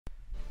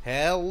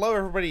Hello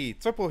everybody,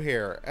 Triple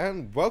here,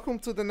 and welcome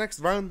to the next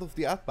round of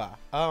the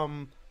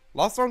ATBA.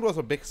 Last round was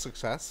a big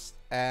success,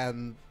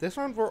 and this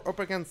round we're up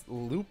against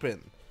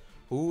Lupin,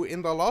 who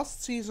in the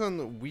last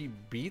season we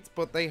beat,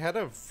 but they had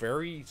a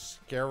very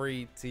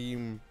scary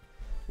team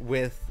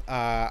with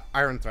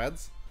Iron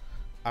Threads.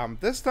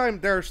 This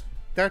time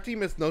their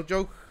team is no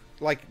joke.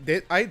 Like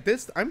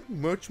I'm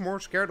much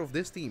more scared of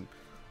this team.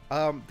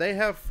 They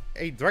have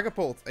a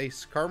Dragapult, a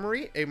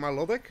Skarmory, a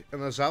Milotic,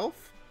 and a Zelf.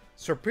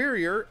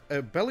 Superior,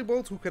 a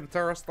Bellibolt who can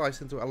teras slice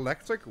into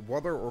electric,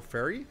 water, or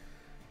fairy.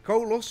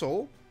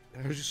 Colossal, a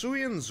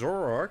Hisuian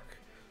Zoroark,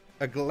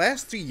 a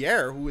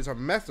Glastrier who is a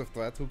massive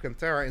threat who can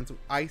terra into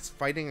ice,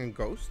 fighting, and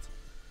ghost.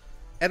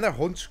 And a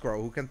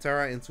Honchkrow who can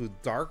terra into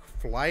dark,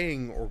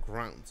 flying, or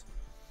ground.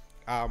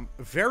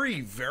 Very,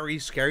 very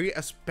scary,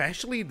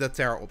 especially the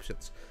terra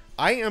options.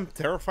 I am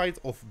terrified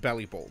of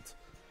Bellibolt.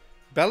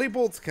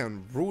 Bellibolt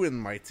can ruin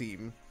my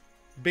team.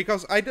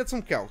 Because I did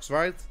some calcs,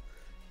 right?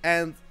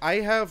 And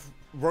I have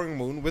Roaring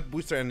Moon with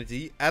booster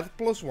energy at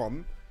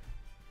 +1.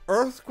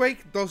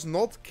 Earthquake does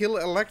not kill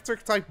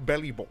electric type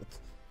Bellibolt.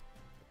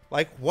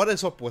 Like, what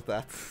is up with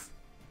that?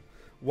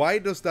 Why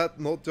does that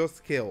not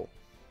just kill?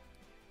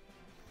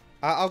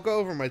 I'll go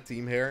over my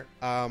team here.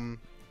 I'm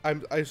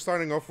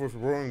starting off with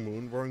Roaring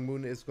Moon. Roaring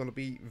Moon is going to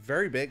be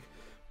very big.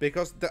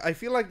 Because I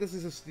feel like this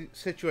is a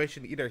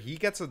situation, either he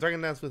gets a Dragon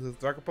Dance with his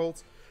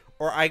Dragapult,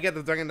 or I get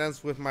a Dragon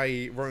Dance with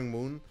my Roaring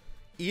Moon.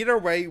 Either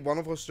way, one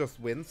of us just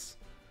wins.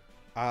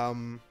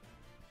 And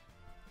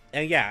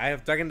yeah, I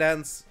have Dragon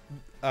Dance,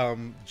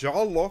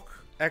 Jaw Lock,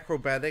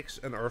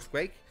 Acrobatics, and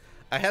Earthquake.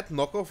 I had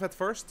Knockoff at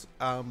first,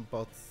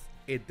 but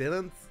it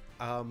didn't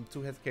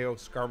 2-hit KO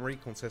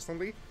Skarmory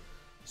consistently.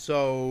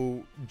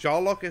 So Jaw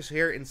Lock is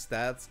here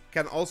instead.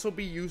 Can also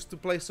be used to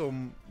play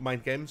some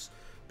mind games,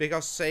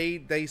 because say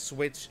they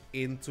switch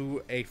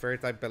into a Fairy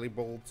type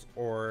Bellibolt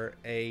or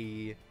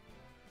a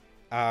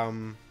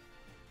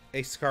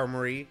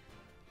Skarmory,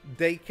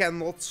 they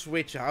cannot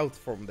switch out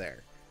from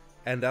there.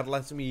 And that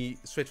lets me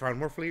switch around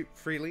more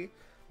freely.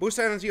 Boost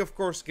energy, of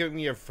course, giving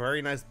me a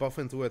very nice buff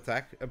into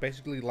attack.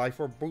 Basically, life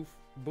orb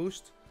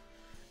boost.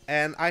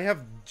 And I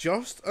have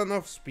just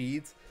enough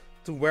speed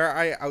to where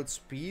I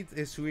outspeed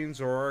Hisuian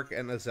Zoroark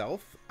and Azelf.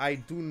 I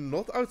do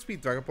not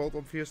outspeed Dragapult,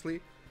 obviously.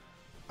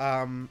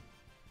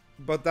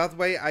 But that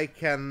way I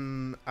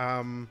can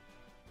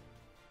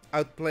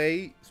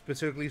outplay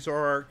specifically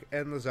Zoroark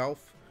and Azelf.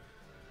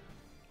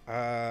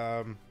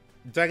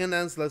 Dragon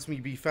Dance lets me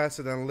be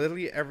faster than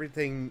literally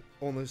everything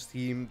on his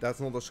team. That's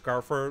not a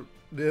Scarfer.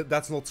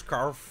 That's not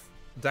Scarf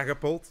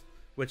Dragapult,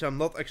 which I'm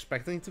not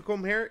expecting to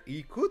come here.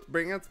 He could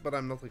bring it, but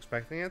I'm not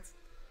expecting it.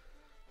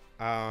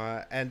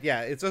 And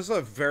yeah, it's just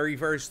a very,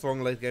 very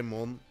strong late game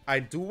mon. I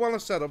do want to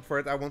set up for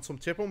it. I want some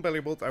chip on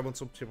Bellibolt. I want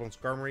some chip on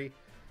Skarmory.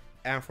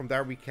 And from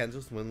there we can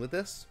just win with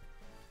this.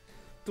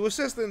 To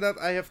assist in that,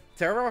 I have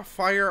Terra,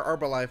 Fire,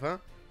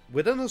 Arbaliva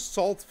with an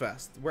Assault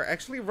Vest. We're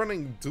actually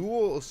running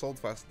dual Assault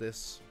Vest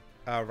this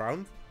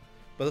round,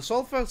 but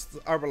Assault Vest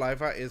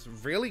Arbaliva is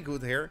really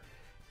good here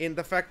in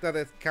the fact that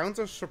it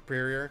counters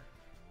Superior,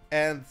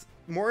 and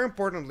more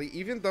importantly,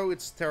 even though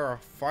it's Terra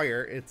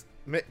Fire, it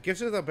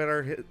gives it a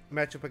better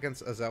matchup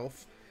against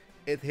Azelf.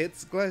 It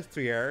hits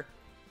Glastrier,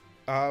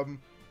 but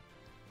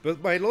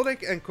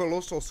Milotic and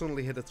Colossal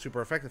suddenly hit it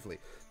super effectively.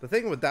 The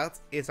thing with that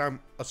is I'm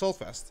Assault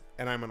Vest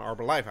and I'm an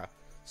Arbaliva,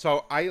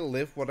 so I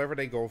live whatever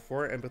they go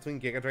for, and between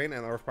Giga Drain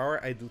and Earth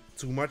Power I do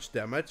too much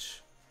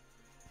damage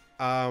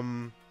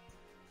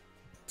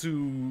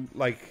to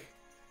like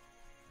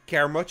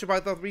care much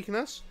about that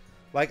weakness.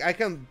 Like, I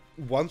can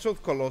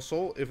one-shot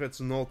Colossal if it's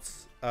not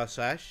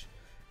Sash,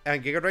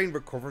 and Giga Drain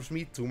recovers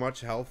me too much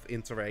health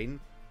in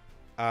terrain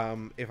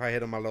if I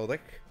hit a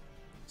Milotic.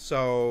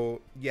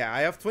 So yeah,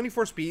 I have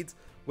 24 speed,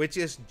 which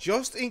is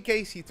just in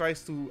case he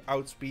tries to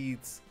outspeed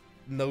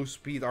no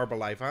speed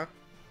Arbaliva,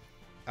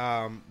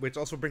 which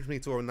also brings me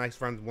to a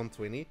nice round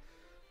 120.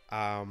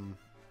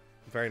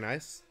 Very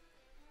nice.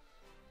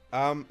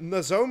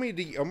 Nozomi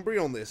the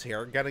Umbreon is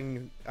here,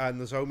 getting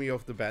Nozomi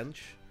off the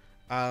bench.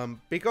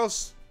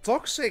 Because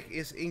Toxic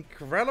is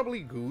incredibly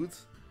good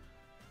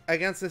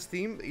against this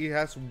team. He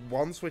has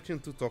one switch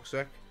into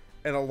Toxic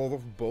and a lot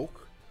of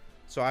bulk.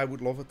 So I would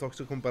love a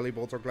Toxic on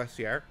Bellibolt or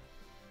Glacier.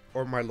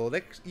 Or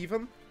Milotic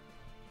even.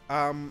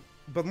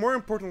 But more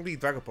importantly,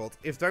 Dragapult.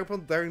 If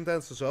Dragapult Daring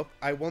Dances up,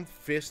 I want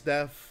Fizz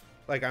Def,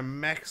 like a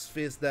max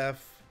Fizz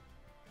Def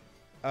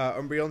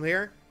Umbreon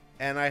here.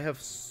 And I have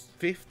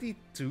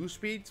 52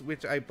 speed,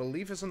 which I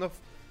believe is enough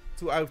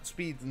to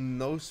outspeed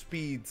no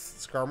speed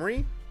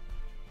Skarmory.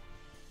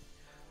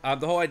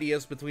 The whole idea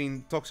is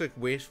between Toxic,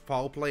 Wish,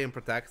 Foul Play, and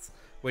Protect,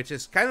 which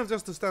is kind of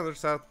just the standard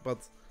set,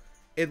 but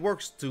it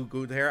works too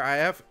good here. I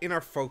have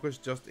Inner Focus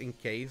just in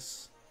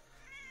case.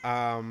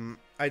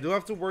 I do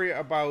have to worry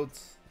about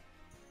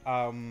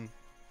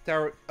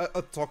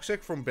a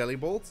Toxic from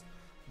Bellibolt,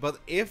 but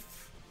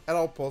if at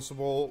all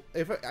possible,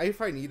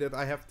 if I need it,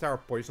 I have Terra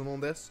Poison on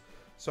this.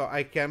 So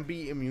I can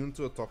be immune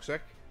to a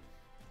Toxic.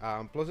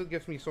 Plus it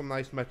gives me some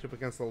nice matchup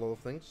against a lot of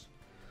things.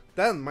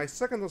 Then my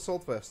second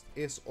Assault Vest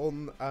is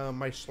on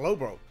my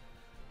Slowbro.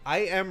 I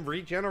am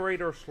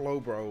Regenerator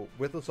Slowbro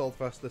with Assault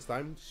Vest this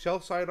time. Shell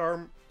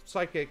Sidearm,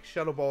 Psychic,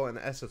 Shadow Ball, and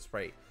Acid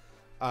Spray.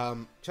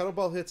 Shadow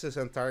Ball hits his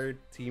entire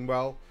team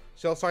well.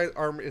 Shell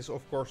Sidearm is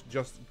of course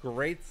just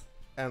great,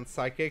 and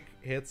Psychic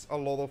hits a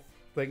lot of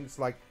things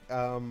like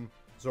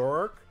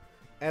Zoroark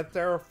and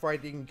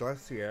Fighting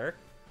Glastrier.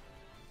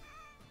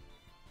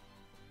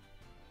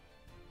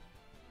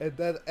 And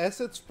then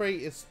Acid Spray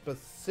is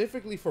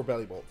specifically for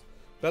Bellibolt.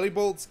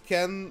 Bellibolt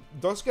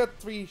does get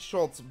 3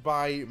 shots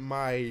by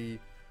my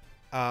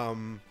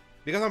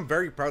because I'm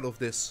very proud of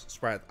this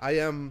spread. I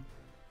am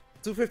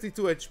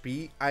 252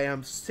 HP, I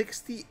am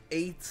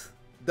 68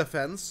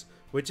 defense,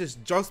 which is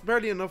just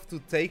barely enough to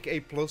take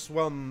a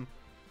 +1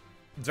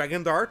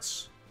 Dragon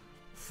Darts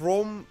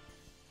from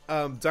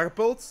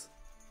Dragapult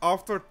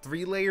after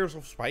 3 layers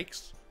of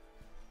spikes.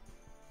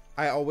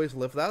 I always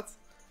live that.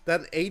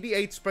 Then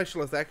 88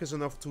 special attack is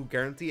enough to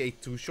guarantee a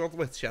 2-shot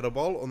with Shadow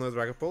Ball on a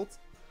Dragapult.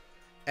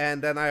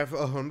 And then I have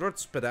 100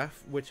 Spadef,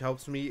 which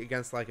helps me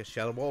against like a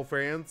Shadow Ball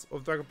variant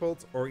of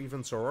Dragapult or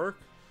even Zoroark.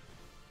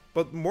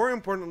 But more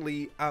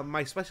importantly,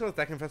 my special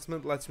attack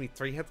investment lets me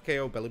 3-hit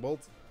KO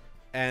Bellibolt,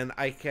 and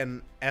I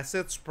can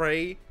Acid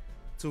Spray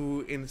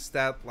to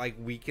instead like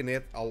weaken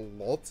it a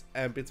lot.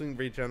 And between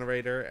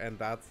Regenerator and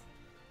that,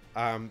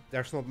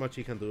 there's not much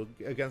you can do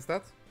against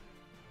that.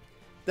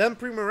 Then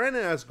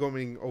Primarina is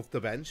going off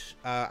the bench.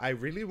 I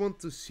really want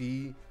to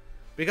see,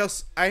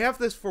 because I have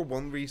this for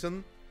one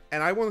reason.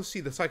 And I want to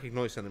see the Psychic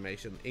Noise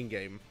animation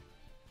in-game.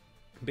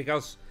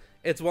 Because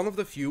it's one of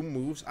the few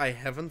moves I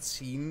haven't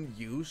seen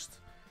used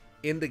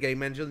in the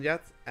game engine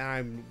yet. And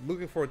I'm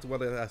looking forward to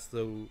what it has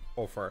to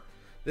offer.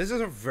 This is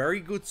a very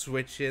good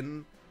switch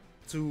in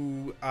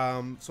to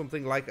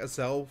something like a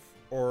Zelf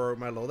or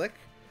Melodic.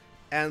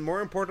 And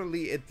more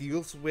importantly, it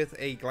deals with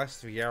a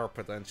Glastrier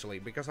potentially.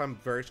 Because I'm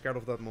very scared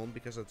of that mon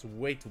because it's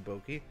way too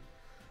bulky.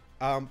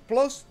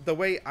 Plus, the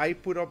way I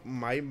put up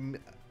my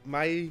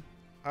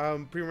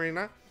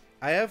Primarina,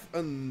 I have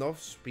enough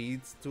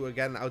speed to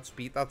again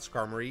outspeed that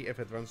Skarmory if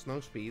it runs no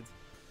speed.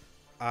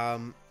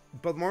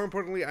 But more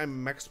importantly,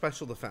 I'm max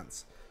special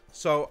defense.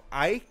 So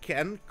I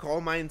can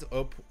Calm Mind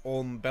up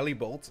on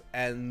Bellibolt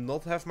and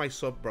not have my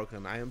sub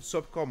broken. I am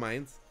sub Calm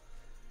Mind.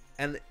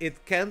 And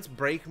it can't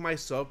break my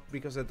sub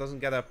because it doesn't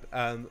get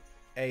a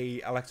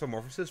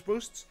Electromorphosis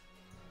boost.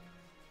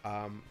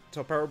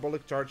 So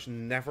Parabolic Charge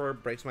never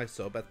breaks my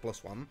sub at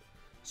 +1.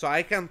 So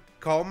I can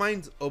Calm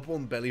Mind up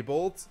on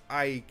Bellibolt,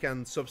 I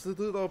can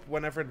substitute up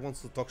whenever it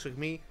wants to Toxic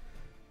me,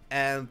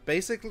 and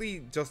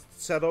basically just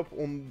set up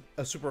on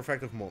a super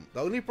effective mon.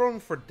 The only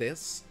problem for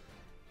this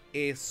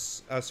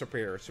is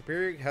Superior.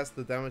 Superior has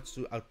the damage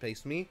to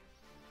outpace me.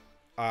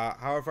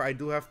 However, I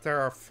do have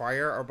Terra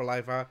Fire,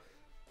 Arbaliva,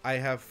 I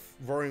have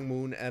Roaring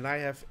Moon, and I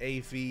have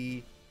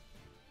AV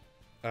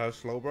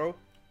Slowbro.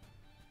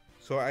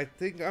 So I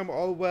think I'm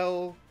all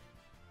well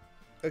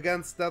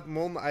against that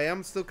mon. I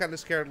am still kind of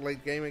scared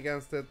late game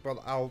against it, but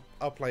I'll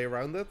play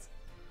around it.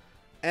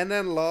 And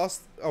then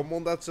last, a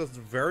mon that's just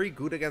very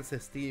good against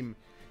his team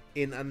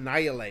in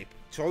Annihilate.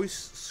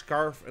 Choice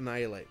Scarf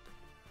Annihilate.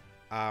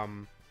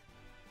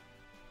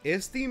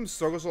 His team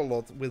struggles a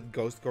lot with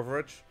Ghost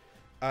coverage.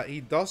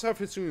 He does have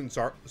Hisuian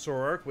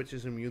Zoroark, which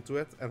is immune to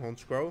it, and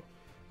Honchkrow.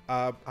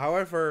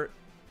 However,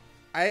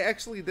 I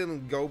actually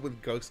didn't go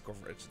with Ghost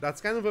coverage. That's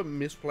kind of a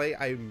misplay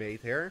I made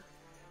here.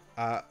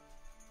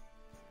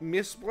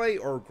 Misplay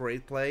or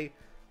great play,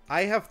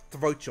 I have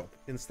Throat Chop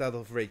instead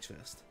of Rage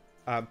Fist.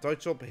 Throat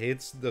Chop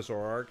hits the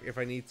Zoroark if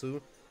I need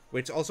to,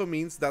 which also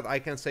means that I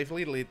can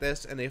safely lead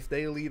this, and if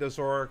they lead a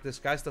Zoroark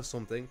disguised as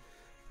something,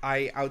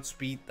 I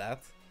outspeed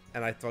that,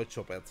 and I Throat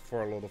Chop it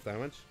for a lot of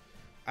damage.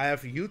 I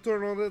have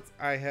U-turn on it,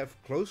 I have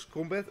Close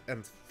Combat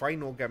and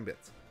Final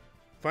Gambit.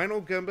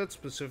 Final Gambit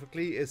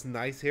specifically is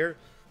nice here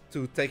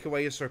to take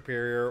away a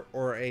Superior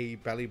or a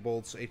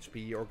Bellibolt's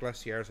HP or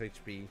Glacier's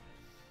HP.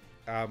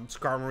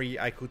 Skarmory,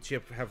 I could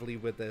chip heavily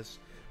with this.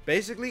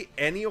 Basically,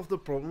 any of the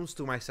problems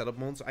to my setup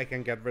mons I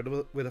can get rid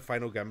of with a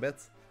Final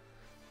Gambit.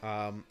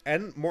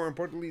 And more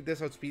importantly,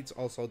 this outspeeds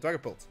also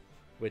Dragapult,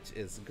 which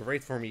is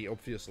great for me,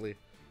 obviously.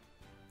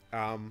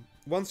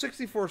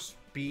 164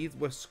 speed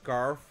with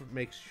Scarf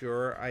makes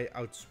sure I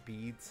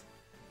outspeed,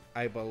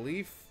 I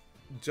believe,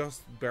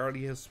 just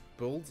barely his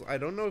build. I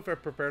don't know if I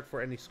prepared for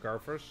any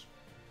Scarfers.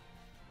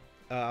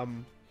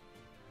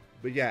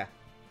 But yeah,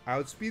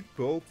 outspeed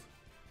Bolt.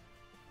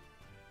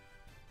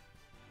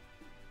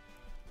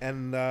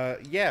 And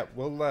yeah,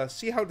 we'll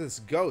see how this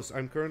goes.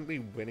 I'm currently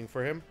winning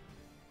for him.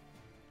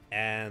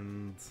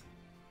 And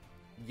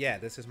yeah,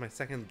 this is my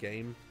second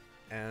game.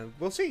 And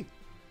we'll see.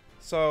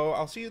 So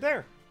I'll see you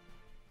there.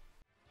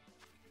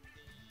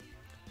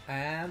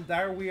 And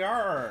there we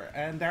are.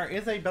 And there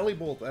is a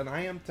Bellibolt. And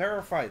I am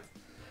terrified.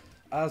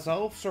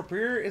 Zelf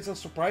Superior is a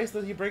surprise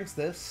that he brings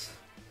this.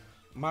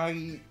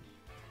 My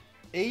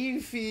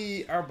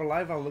AV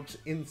Arbaliva looks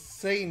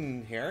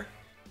insane here.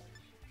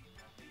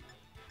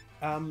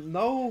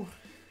 No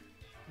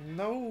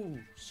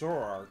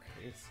Zoroark.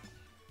 It's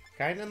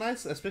kinda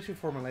nice, especially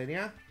for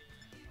Melania.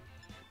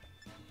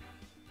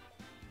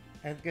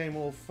 Endgame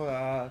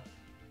of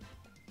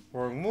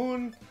Wrong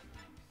Moon.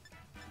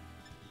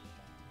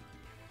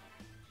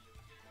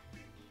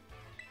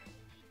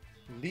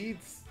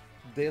 Leads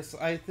this,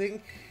 I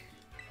think.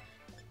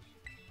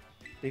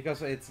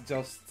 Because it's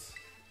just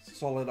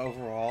solid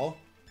overall.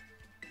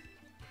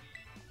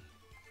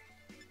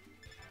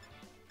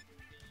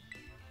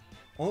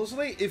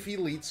 Honestly, if he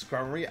leads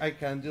Skarmory, I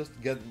can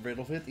just get rid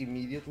of it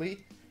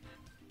immediately.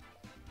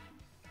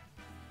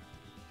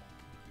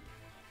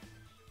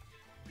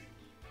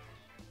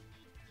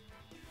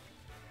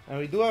 And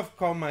we do have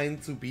Calm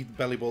Mind to beat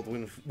Bellibolt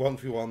with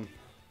 1v1.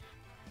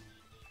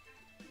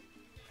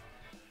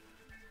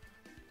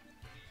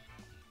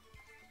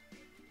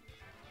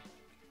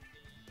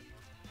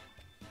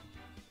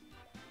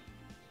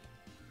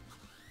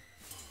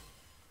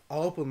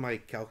 I'll open my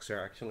calcs here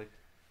actually.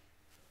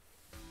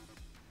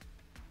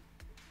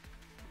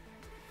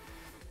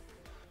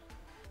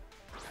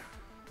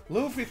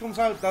 Luffy comes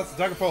out, that's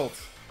Dragapult.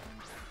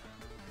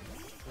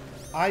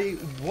 I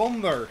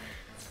wonder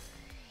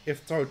if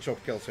Throat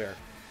Chop kills here.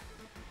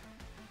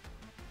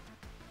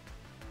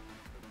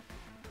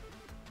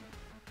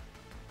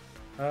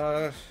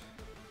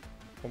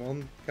 Come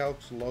on,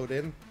 calcs, load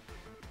in.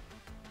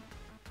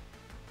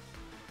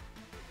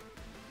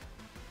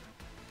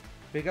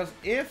 Because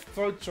if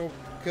Throat Chop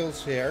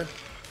kills here,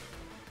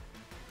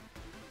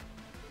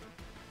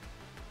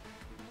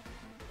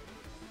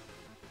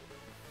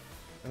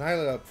 an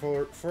Highlight Up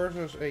for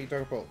versus a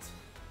Dragapult.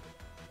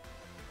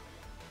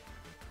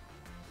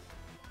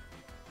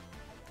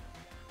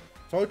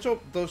 Throat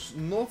Chop does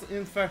not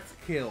in fact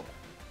kill.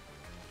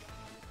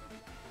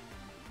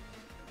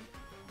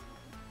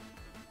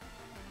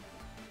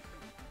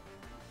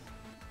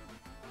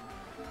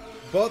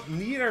 But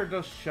neither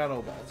does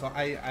Shadow Ball, so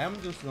I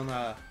am just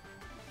gonna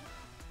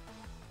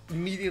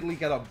immediately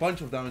get a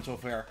bunch of damage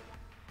off here.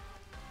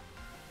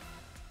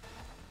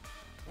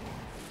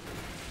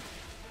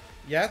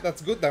 Yeah,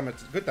 that's good damage.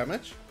 Good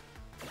damage.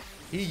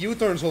 He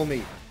U-turns on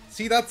me.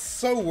 See, that's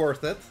so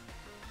worth it.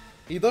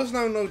 He does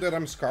now know that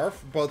I'm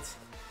Scarf, but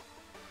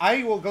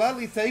I will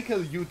gladly take a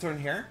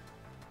U-turn here.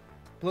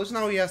 Plus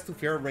now he has to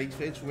fear Rage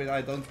Phage, which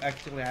I don't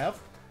actually have.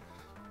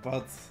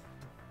 But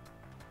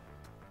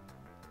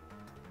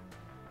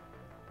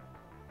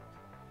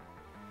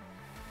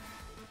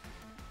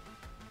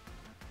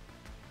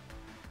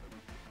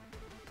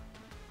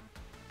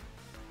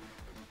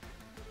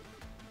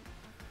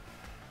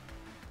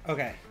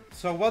okay,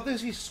 so what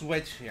does he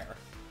switch here,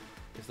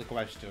 is the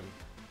question.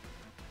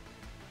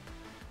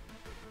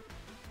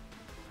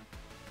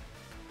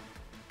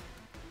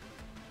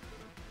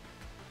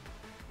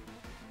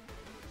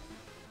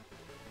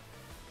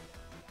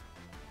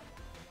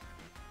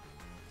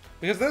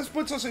 Because this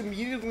puts us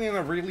immediately in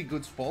a really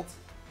good spot.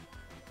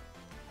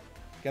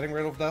 Getting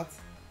rid of that.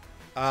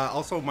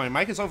 Also, my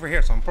mic is over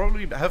here, so I'm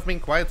probably have been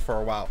quiet for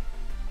a while.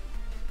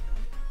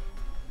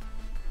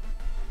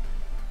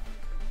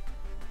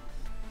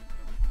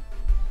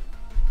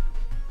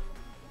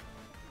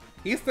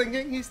 He's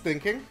thinking, he's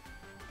thinking.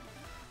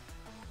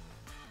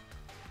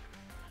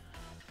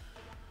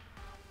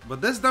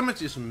 But this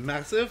damage is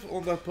massive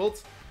on that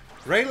pult.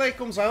 Rayleigh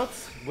comes out,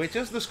 which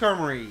is the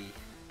Skarmory.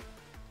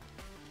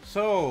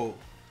 So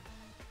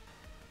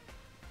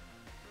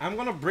I'm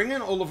gonna bring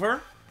in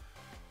Oliver.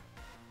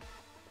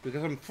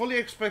 Because I'm fully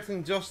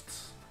expecting just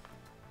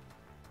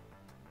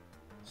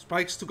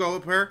spikes to go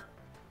up here.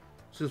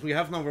 Since we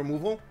have no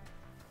removal.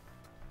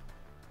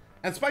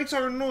 And spikes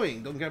are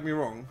annoying, don't get me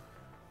wrong.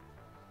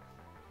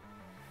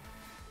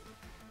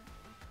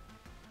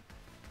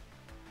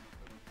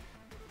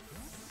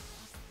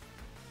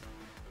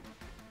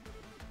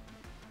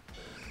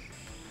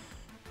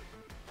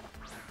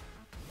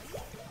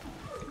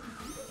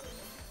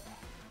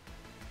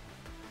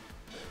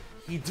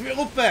 He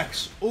drill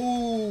packs.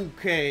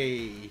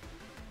 Okay.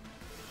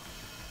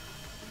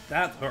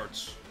 That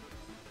hurts.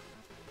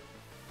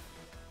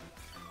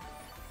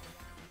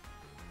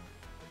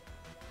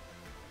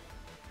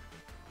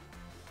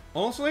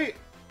 Honestly,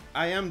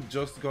 I am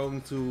just going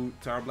to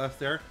Tera Blast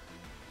there.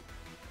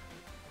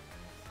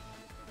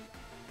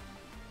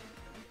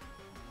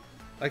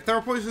 Like,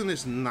 Tera Poison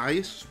is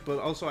nice, but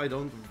also I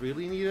don't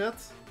really need it.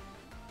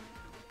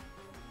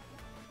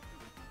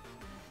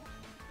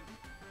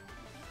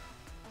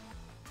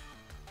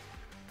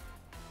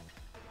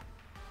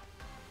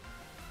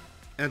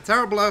 And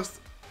Tera Blast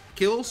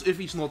kills if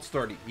he's not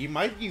sturdy. He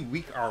might be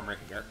weak armor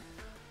here.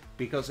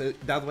 Because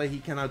that way he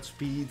can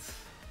outspeed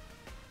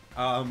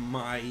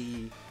my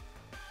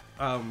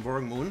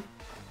Roaring Moon.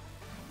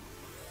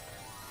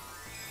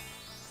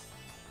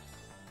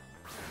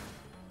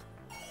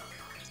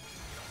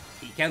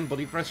 He can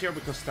body press here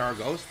because Tera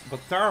Ghost, but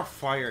Tera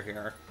Fire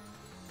here.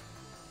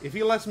 If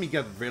he lets me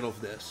get rid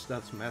of this,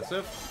 that's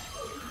massive.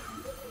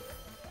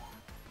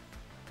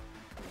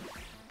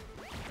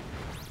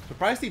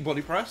 Surprised he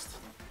body pressed.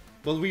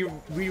 But we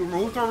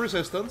removed our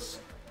resistance,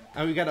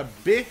 and we get a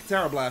big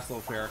Tera Blast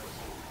off here.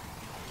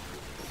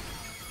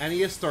 And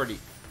he is sturdy.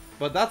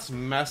 But that's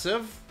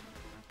massive.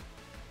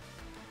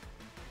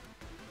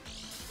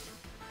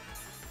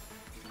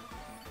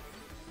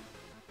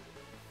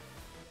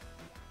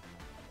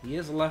 He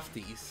is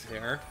lefties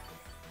here.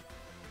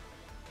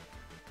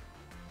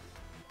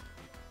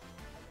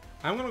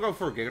 I'm gonna go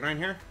for a Giga Drain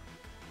here.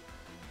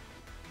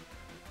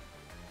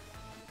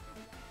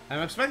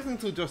 I'm expecting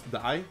to just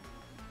die.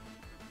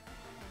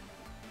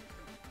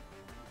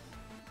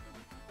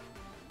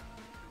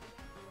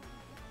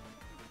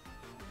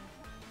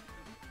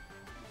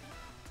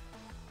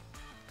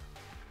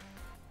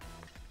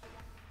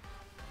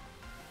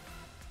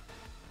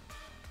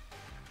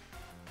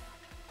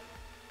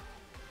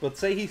 But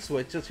say he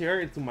switches here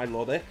into my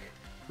Melodic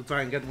to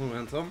try and get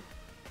momentum.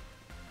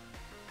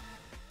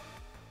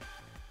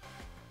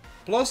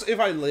 Plus, if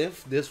I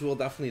live, this will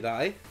definitely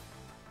die.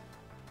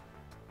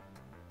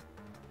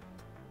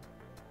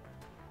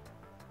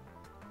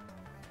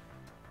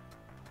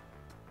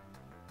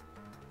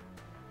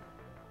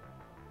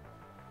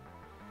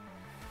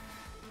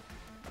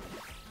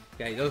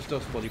 Yeah, he does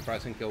just body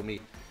press and kill me.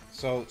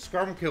 So,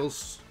 Skarm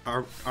kills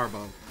our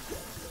bow.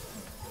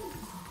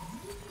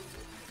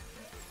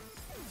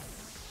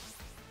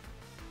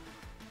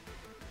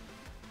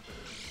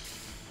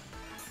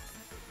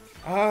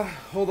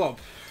 Hold up.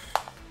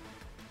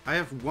 I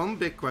have one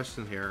big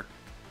question here.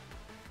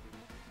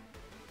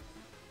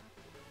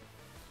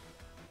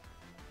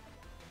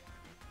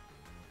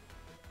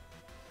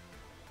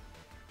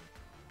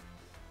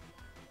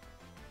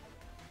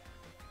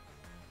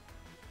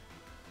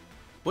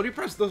 Body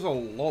press does a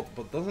lot,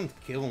 but doesn't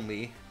kill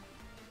me.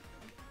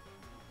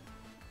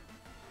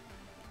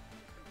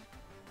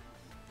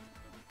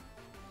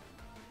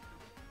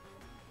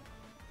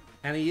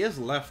 And he is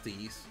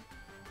lefties.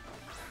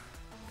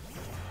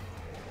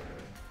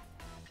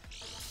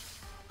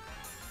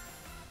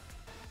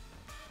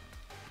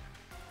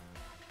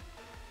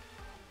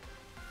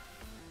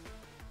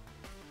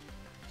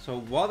 So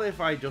what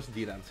if I just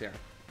D-dance here?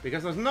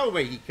 Because there's no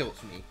way he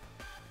kills me.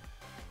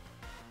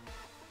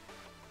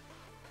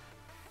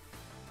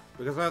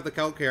 Because I have the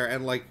Calc here,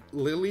 and like,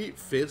 Lily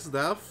Fizz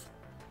Death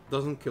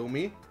doesn't kill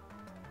me.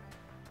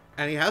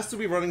 And he has to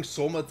be running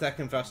some attack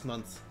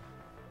investment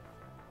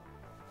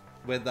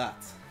with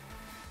that.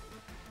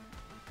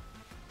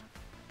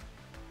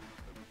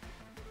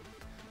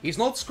 He's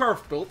not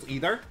Scarf built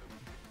either.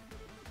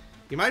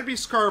 He might be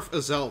Scarf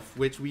as Elf,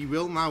 which we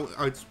will now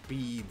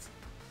outspeed.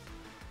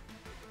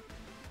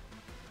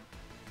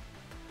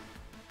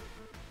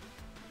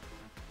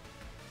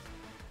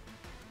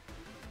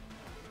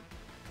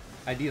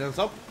 I D-dance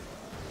up.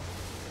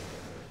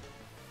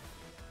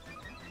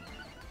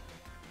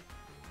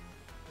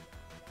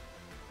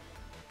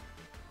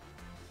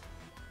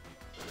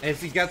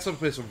 If he gets up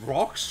his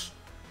rocks,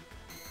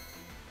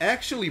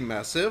 actually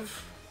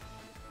massive.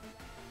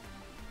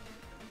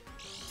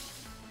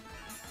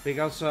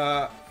 Because,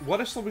 what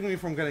is stopping me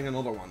from getting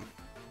another one?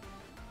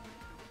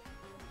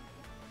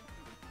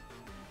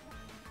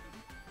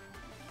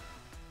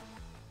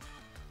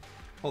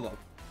 Hold up.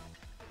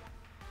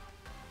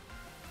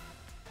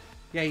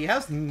 Yeah, he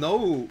has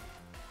no...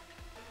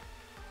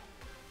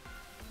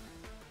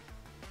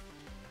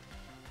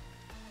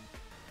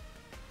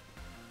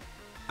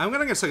 I'm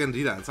getting a second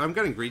D-dance. I'm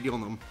getting greedy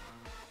on them.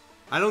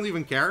 I don't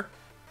even care.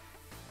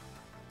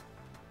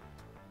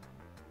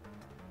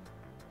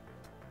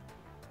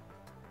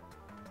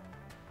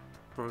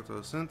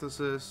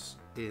 Photosynthesis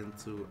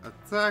into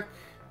attack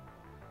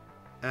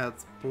at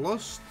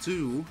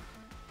 +2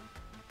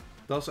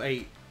 does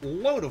a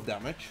load of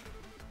damage.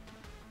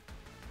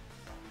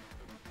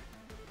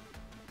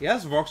 He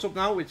has Rocks up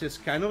now, which is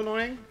kind of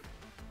annoying.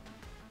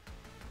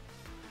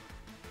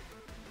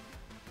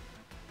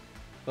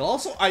 But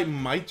also, I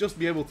might just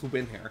be able to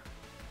win here.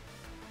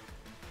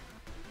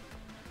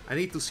 I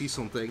need to see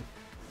something.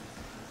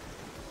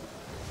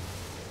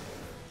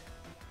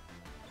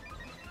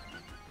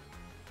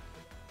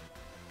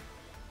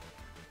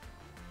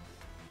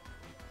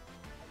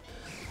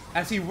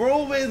 As he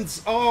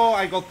whirlwinds! Oh,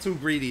 I got too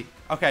greedy.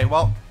 Okay,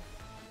 well...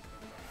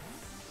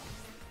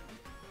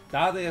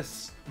 that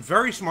is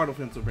very smart of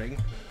him to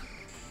bring.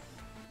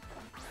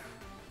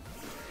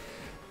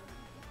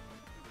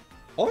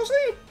 Honestly?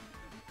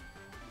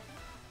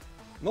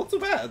 Not too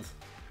bad.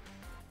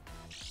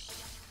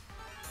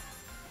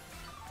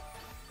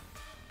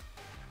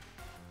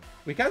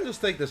 We can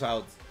just take this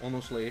out,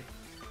 honestly.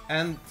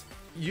 And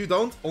you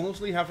don't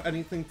honestly have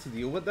anything to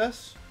deal with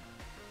this.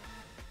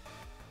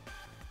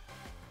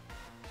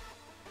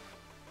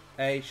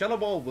 A Shadow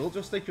Ball will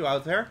just take you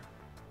out there.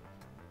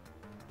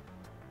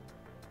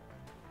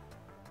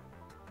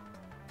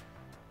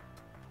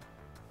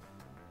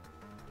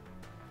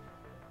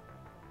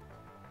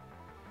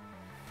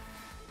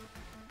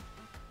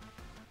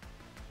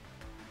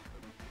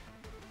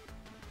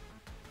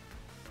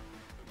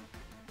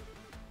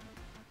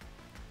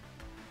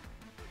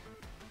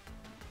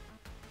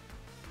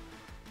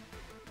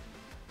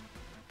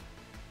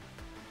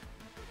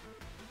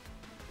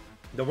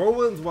 The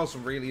whirlwind was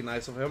really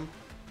nice of him.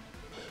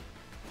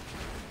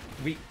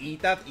 We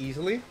eat that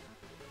easily.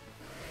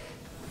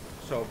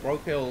 So,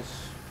 Broke Hills.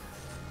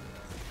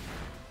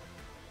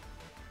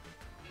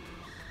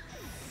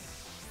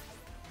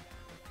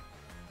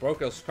 Broke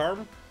Hills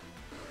Charm.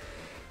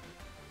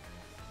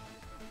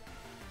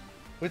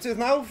 Which is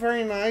now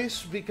very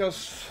nice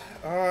because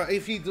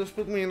AV does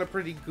put me in a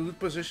pretty good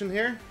position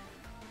here.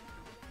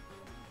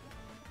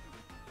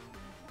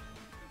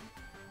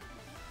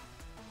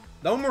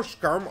 No more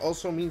Scarm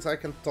also means I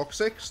can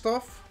Toxic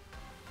stuff.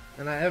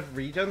 And I have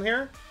regen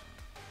here.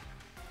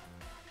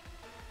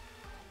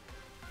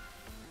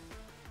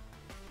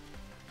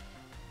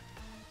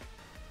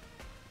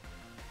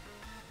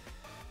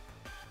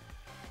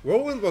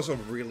 Whirlwind was a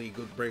really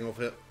good bring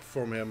of it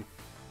from him.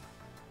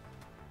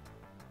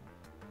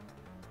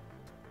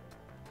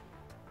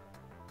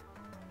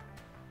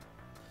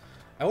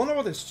 I wonder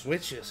what his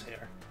switch is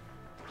here.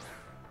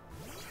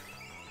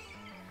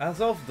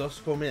 Azov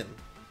does come in.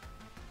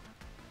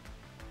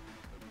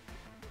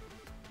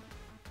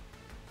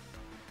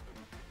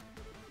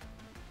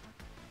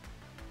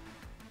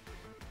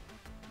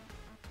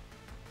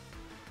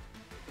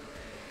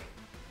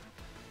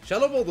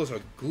 Shadow Ball does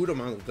a good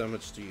amount of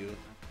damage to you.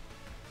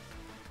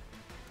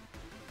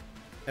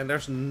 And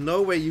there's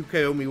no way you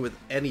KO me with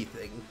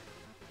anything.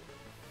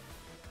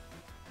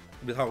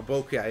 With how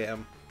bulky I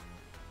am.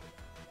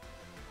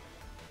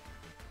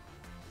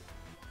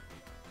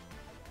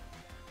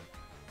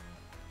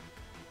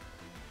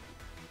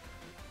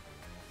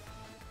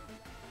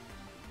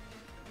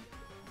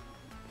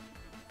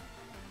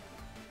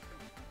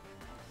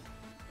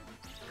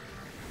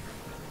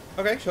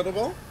 Okay, Shadow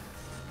Ball.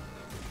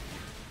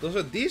 Does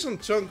a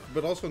decent chunk,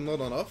 but also not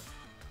enough.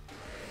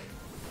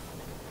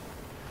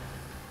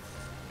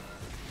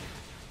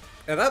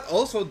 And that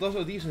also does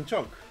a decent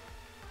chunk.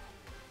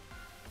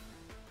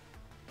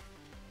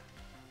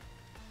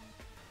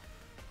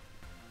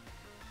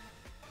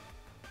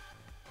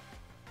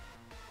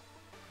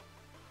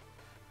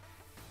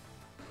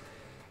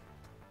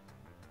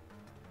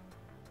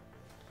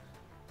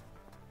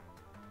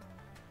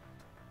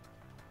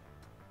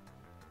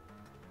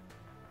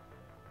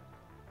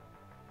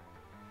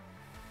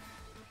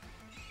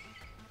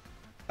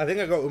 I think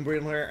I go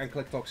Umbreon here and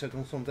click Toxic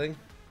on something.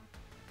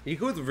 He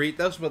could read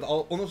this, but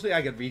honestly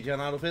I get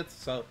regen out of it,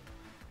 so...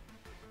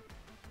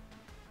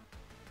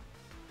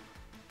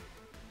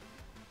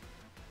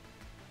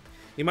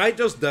 He might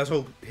just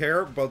Dazzle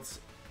here, but...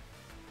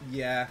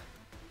 yeah.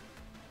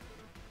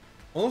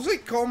 Honestly,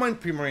 Calm Mind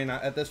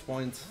Primarina at this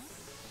point.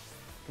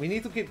 We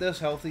need to keep this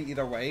healthy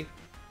either way.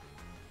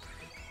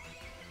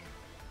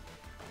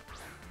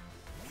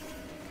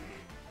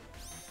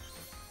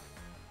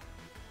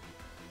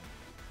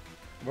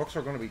 Rocks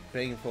are gonna be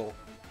painful.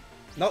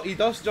 No, he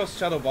does just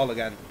Shadow Ball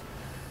again.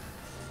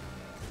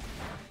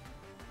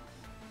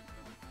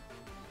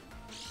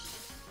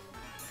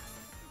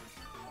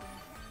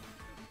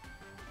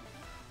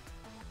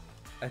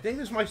 I think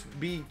this might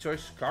be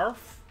Choice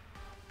Scarf.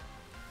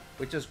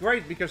 Which is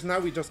great, because now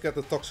we just get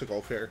the Toxic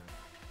off here.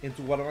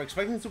 Into what I'm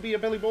expecting to be a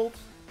Bellibolt.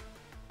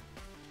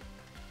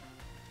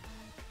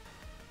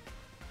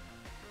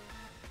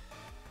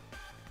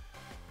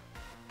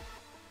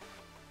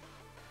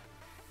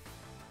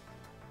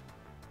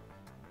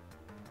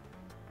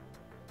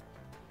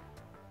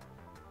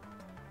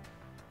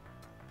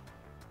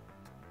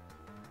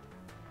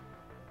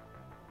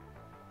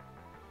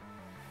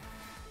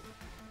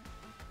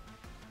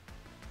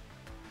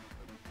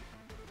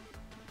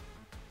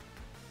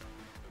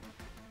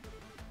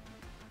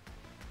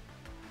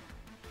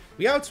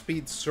 We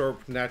outspeed Serp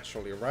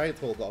naturally, right?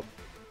 Hold up.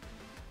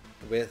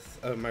 With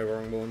my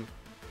wrong moon.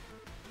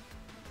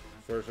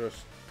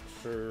 Versus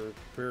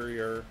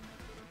Superior.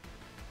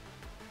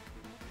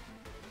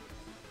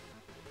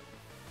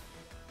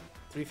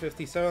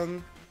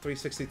 357,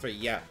 363.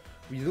 Yeah,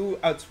 we do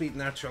outspeed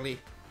naturally.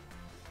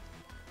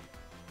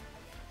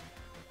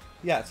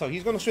 Yeah, so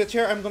he's gonna switch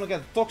here. I'm gonna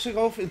get Toxic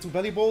off into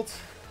Bellibolt.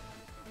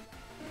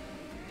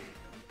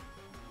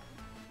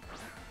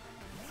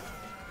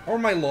 Or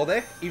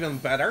Melodic, even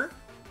better.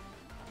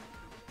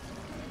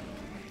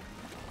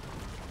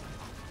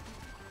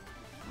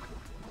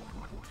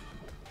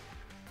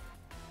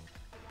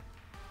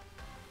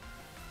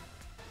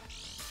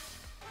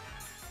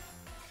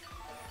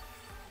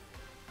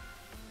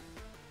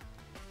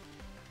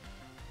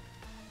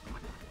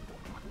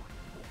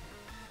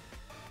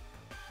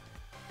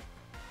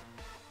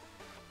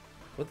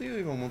 What do you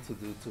even want to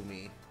do to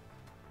me?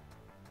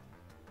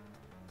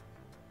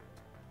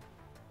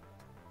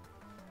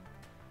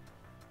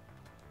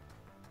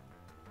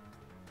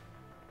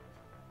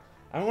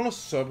 I'm gonna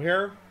sub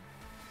here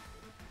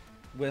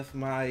with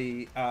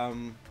my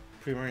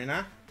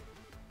Primarina.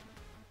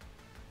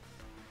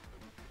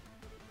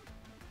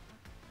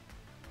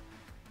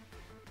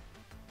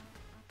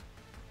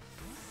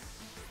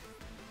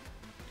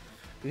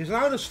 Because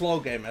now the slow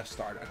game has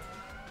started.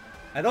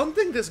 I don't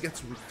think this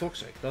gets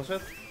Toxic, does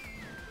it?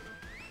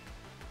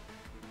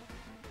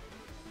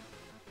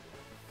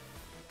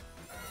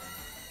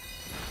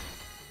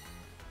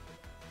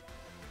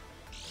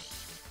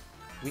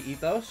 We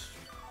eat those.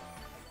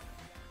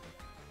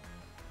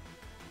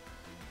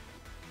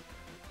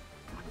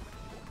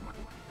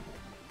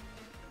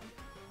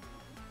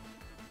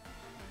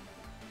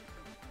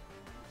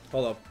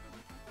 Hold up.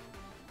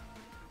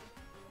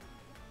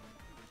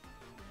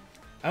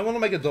 I want to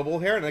make a double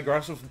here, an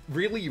aggressive,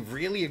 really,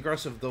 really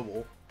aggressive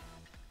double.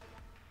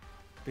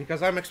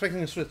 Because I'm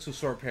expecting a switch to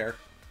Surp here.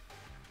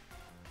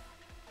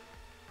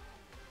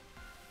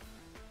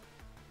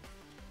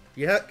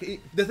 Yeah,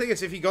 the thing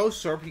is, if he goes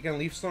Surp, he can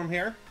Leaf Storm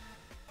here.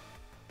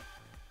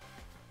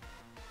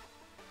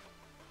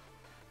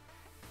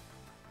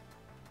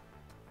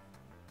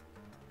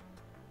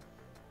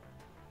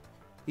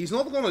 He's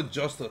not gonna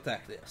just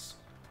attack this.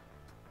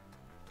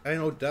 I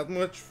know that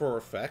much for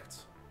a fact.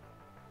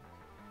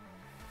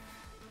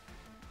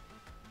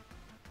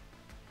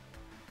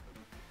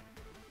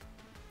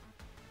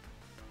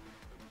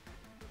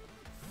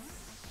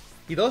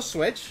 He does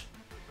switch.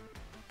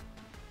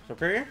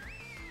 Superior.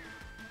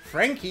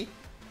 Frankie.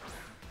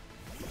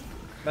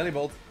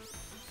 Bellibolt.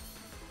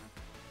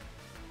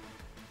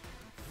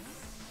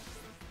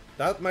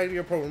 That might be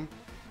a problem.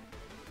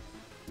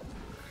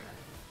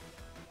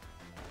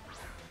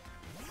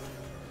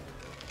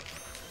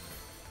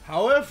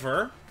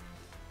 However,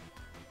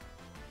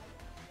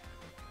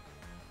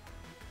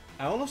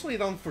 I honestly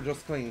don't for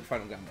just playing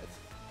Final Gambit.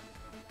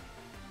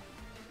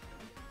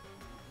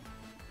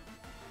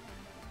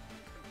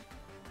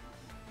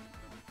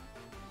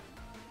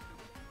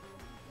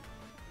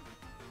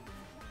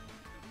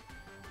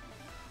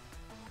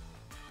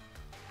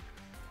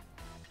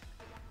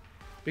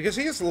 Because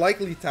he is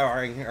likely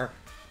towering here.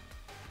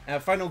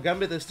 And Final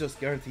Gambit is just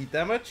guaranteed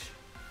damage.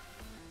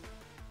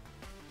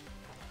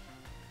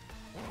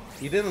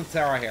 He didn't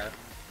tower here.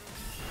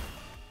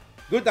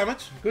 Good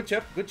damage. Good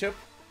chip. Good chip.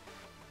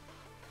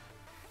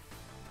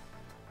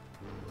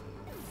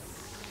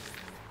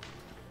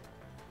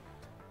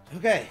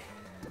 Okay.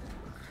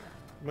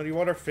 Muddy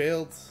Water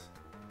failed.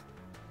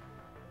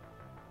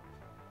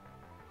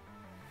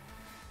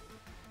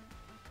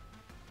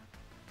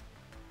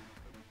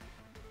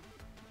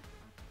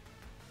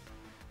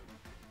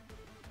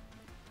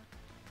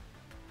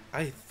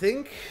 I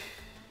think...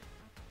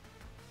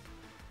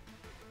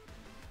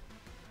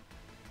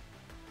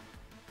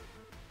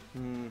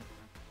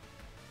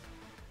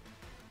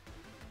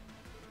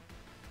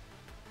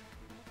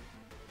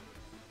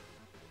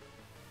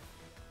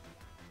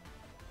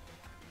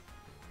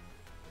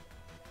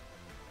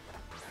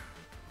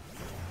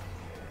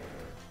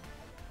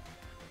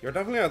 You're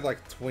definitely at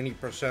like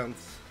 20%.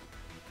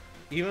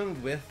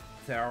 Even with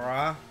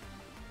Terra,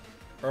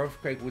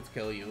 Earthquake would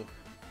kill you.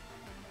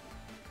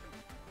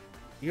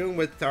 Even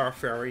with Terra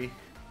Fairy,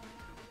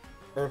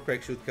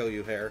 Earthquake should kill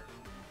you here.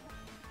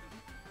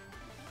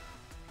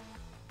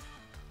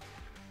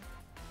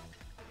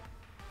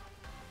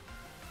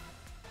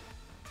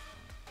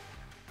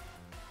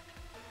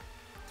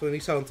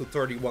 $27 to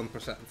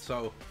 31%,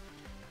 so...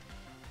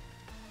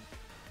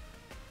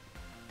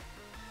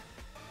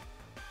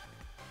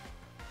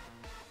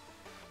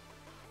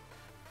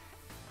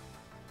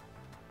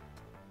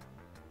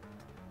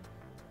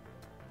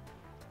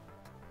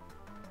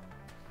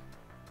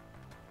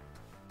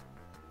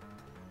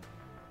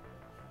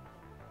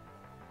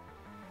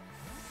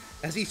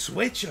 As he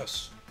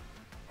switches!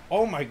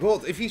 Oh my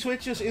god, if he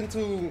switches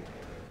into...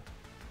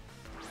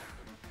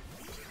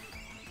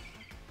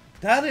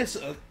 That is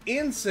an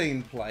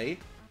insane play.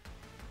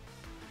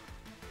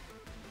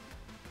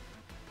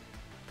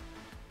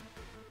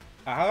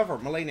 However,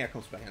 Malenia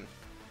comes back in.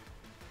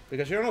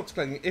 Because you're not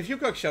playing... If you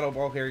got Shadow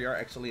Ball here, you're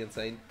actually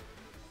insane.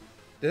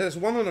 This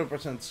is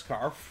 100%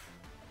 Scarf.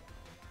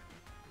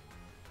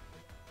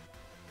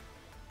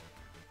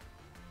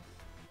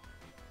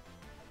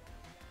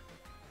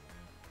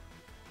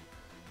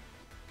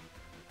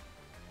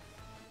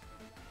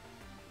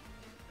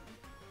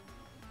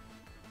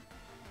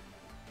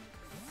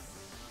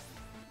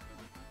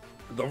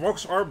 The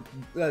rocks are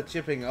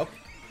chipping up,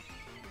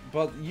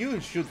 but you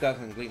shoot that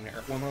and Gleam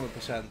here,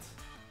 100%.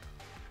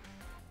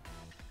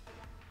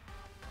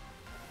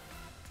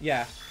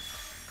 Yeah.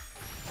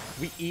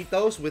 We eat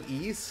those with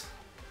ease.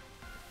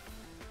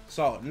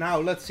 So, now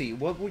let's see,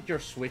 what would your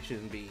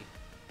switch-in be?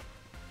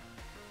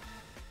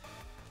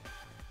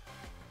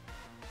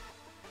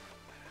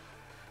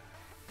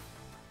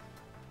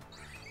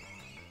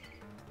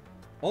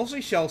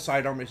 Honestly, Shell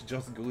Sidearm is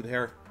just good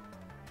here.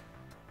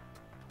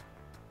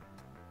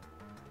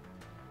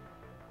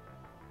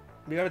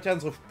 We have a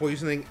chance of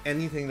poisoning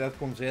anything that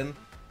comes in.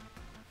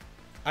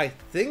 I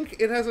think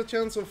it has a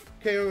chance of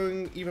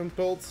KOing even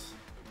Pulse.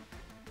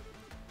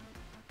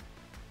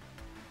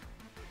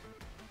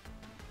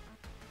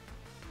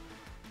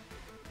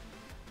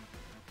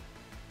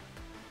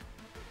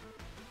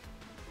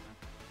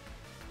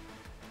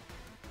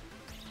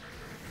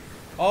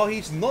 Oh,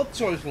 he's not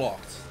choice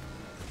locked.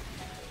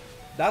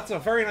 That's a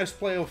very nice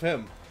play of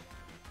him.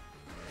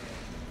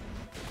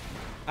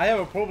 I have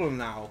a problem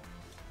now.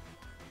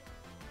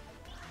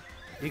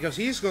 Because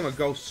he's gonna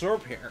go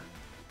Surp here.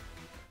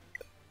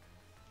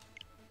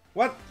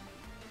 What?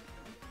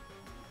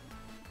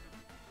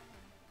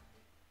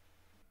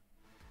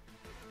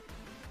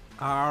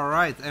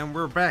 Alright, and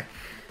we're back.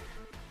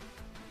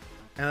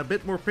 And a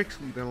bit more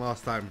pixely than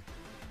last time.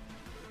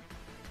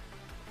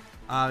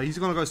 He's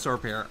gonna go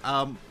Surp here.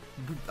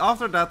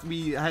 After that,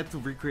 we had to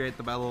recreate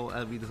the battle,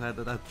 and we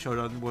decided that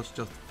Showdown was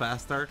just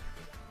faster.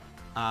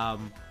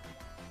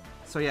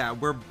 So yeah,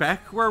 we're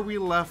back where we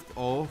left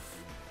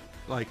off.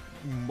 Like,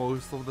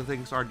 most of the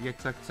things are the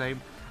exact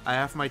same. I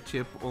have my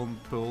chip on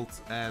Bolt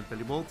and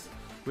Bellibolt,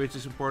 which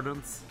is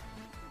important.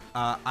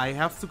 I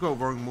have to go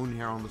Roaring Moon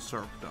here on the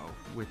Serp though,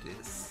 which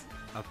is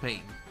a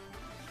pain.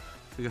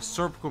 Because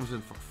Serp comes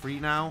in for free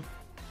now.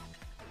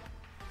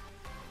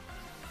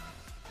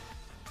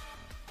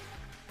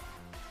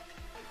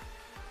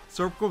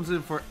 Serp comes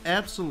in for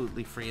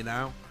absolutely free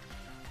now.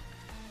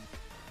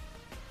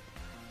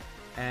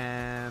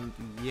 And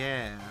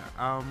yeah,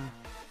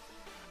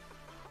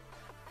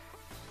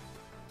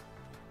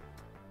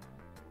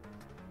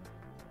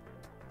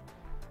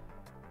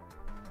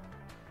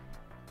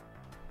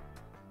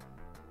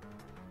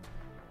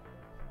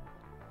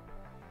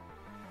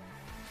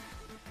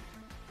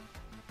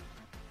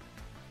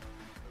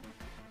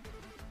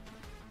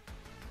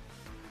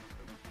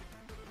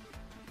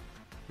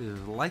 this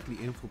is likely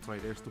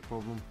Infiltrate, there's the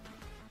problem.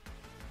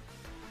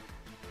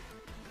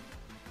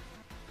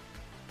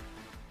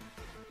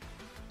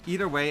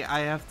 Either way,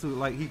 I have to,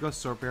 like, he goes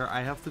Serp here,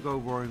 I have to go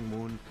Roaring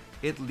Moon,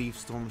 it Leaf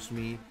Storms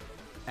me,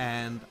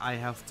 and I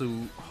have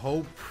to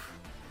hope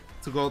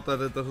to God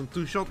that it doesn't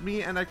two-shot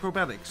me and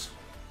Acrobatics.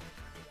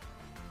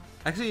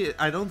 Actually,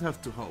 I don't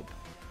have to hope.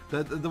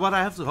 What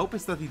I have to hope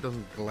is that he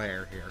doesn't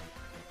Glare here.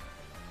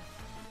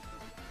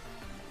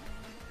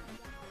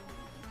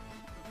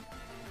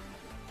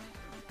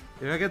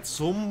 If I get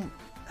some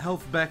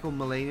health back on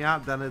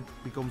Malenia, then it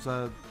becomes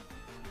a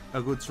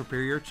good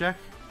superior check.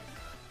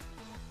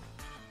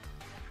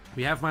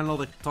 We have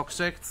Melodic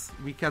Toxic.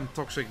 We can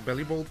Toxic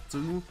Bellibolt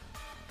too.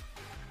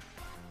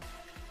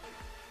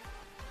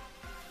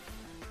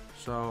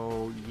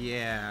 So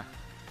yeah.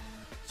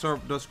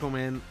 Serp does come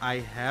in. I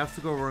have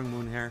to go Roaring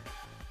Moon here.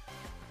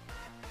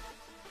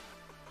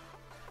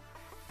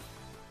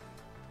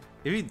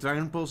 If he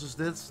Dragon Pulses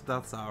this,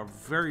 that's a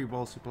very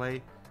ballsy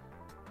play.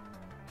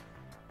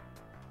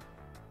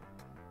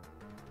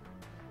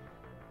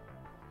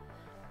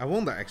 I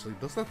wonder actually,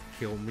 does that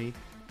kill me?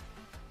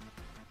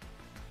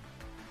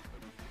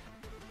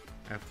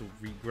 I have to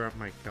re-grab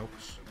my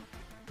calcs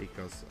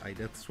because I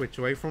did switch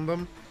away from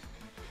them.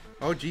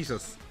 Oh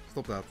Jesus,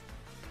 stop that.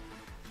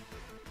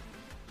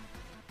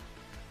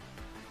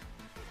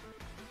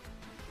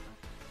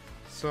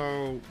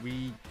 So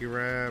we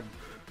grab...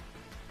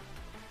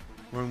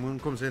 Roaring Moon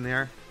comes in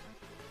here.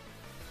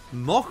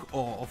 Knock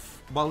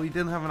off, but we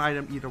didn't have an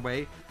item either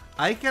way.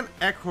 I can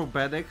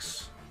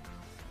Acrobatics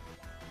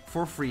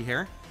for free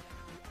here.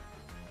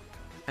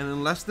 And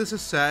unless this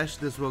is Sash,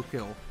 this will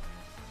kill.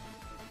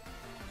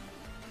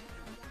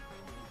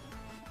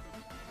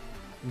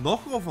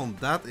 Knockoff on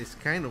that is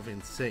kind of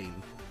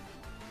insane.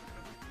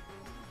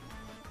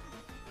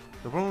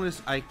 The problem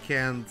is I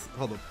can't...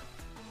 Hold up.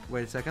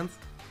 Wait a second.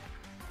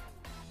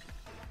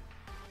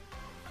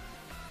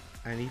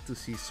 I need to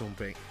see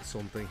something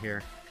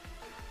here.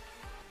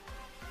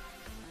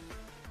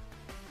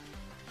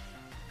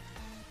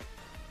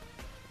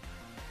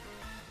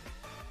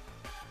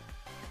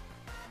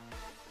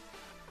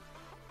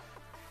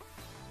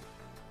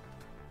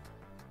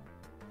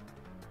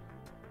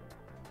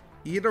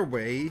 Either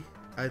way,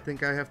 I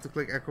think I have to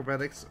click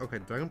Acrobatics. Okay,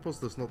 Dragon Pulse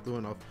does not do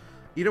enough.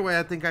 Either way,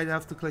 I think I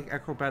have to click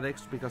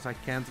Acrobatics because I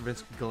can't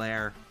risk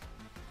Glare.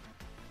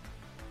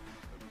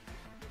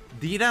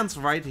 D-Dance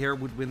right here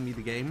would win me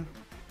the game.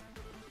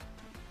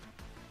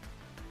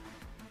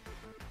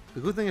 The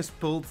good thing is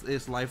Pult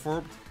is Life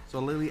Orbed, so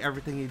literally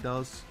everything he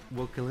does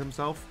will kill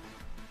himself.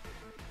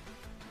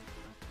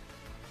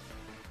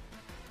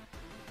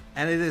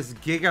 And it is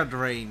Giga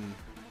Drain.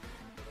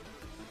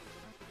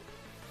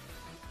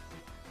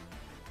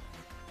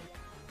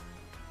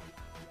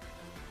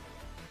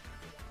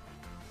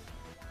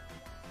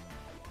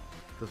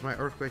 Does my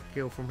Earthquake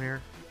kill from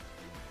here?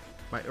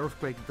 My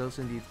Earthquake does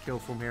indeed kill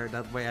from here,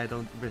 that way I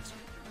don't risk...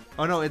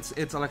 Oh no, it's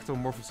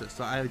Electromorphosis,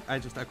 so I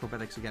just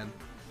Acrobatics again.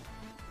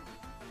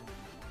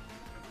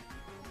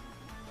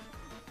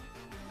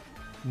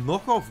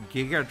 Knockoff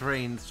Giga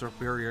Drain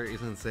Superior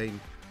is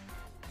insane.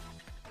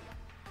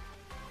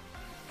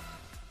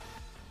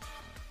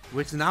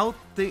 Which now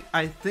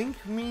I think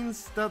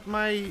means that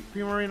my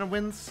Primarina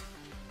wins.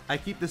 I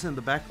keep this in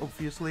the back,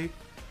 obviously.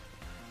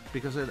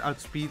 Because it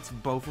outspeeds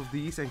both of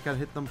these and can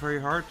hit them very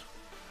hard.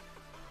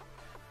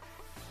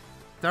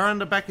 Terra in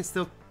the back is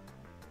still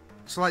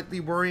slightly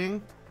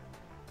worrying.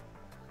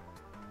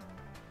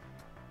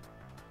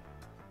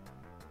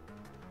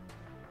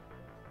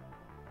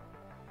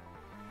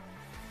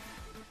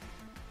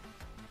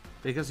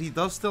 Because he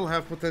does still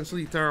have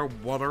potentially Terra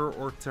Water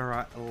or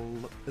Terra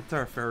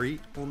Fairy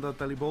on that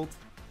Bellibolt.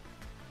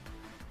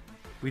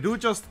 We do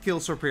just kill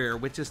Superior,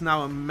 which is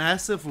now a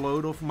massive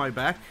load off my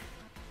back.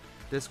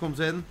 This comes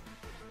in.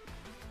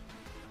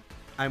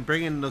 I'm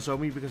bringing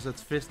Nozomi because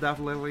it's Fist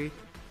definitely.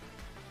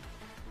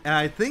 And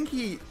I think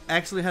he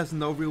actually has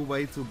no real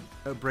way to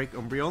break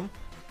Umbreon.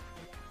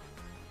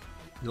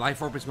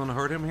 Life Orb is gonna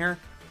hurt him here,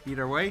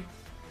 either way.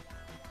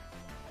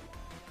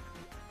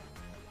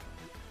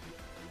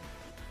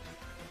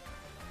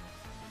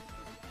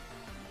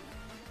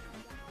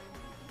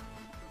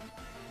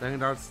 Dragon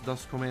Darts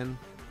does come in.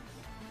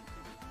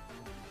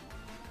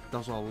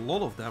 Does a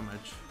lot of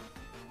damage.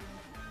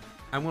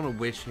 I'm gonna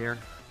Wish here.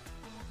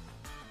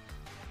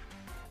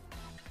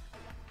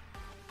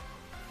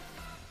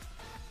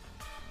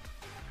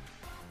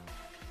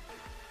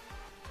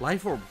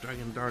 Life Orb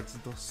Dragon Darts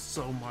does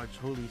so much,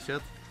 holy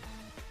shit.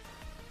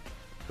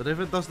 But if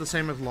it does the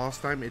same as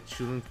last time, it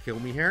shouldn't kill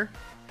me here.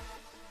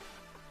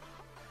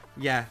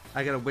 Yeah,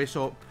 I gotta Wish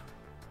up.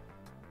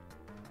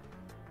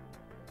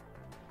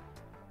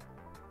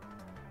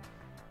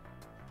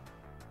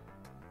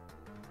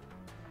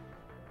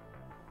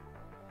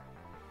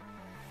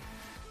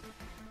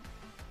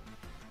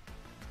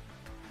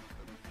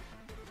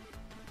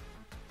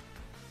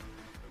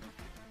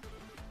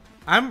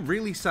 I'm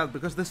really sad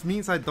because this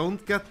means I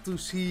don't get to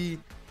see...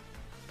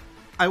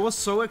 I was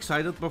so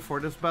excited before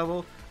this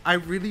battle. I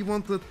really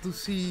wanted to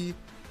see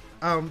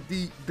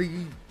the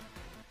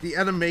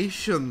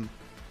animation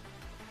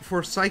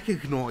for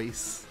Psychic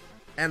Noise.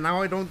 And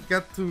now I don't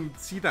get to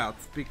see that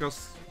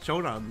because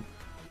Showdown.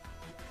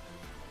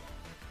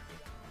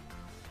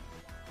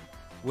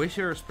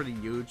 Wisher is pretty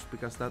huge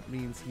because that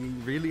means he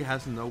really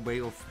has no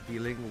way of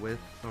dealing with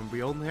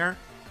Umbreon here.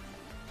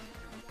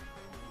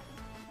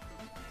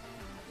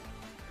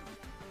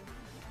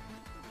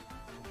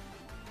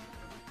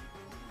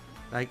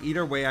 Like,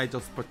 either way I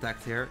just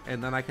protect here,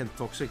 and then I can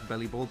Toxic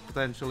Bellibolt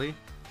potentially.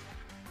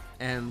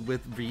 And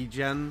with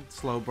regen,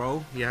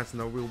 Slowbro, he has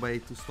no real way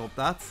to stop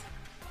that.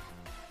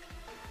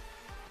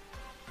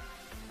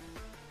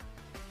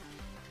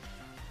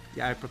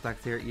 Yeah, I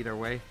protect here either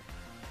way.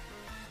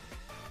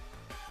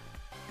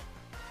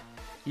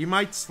 He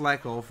might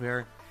slack off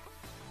here,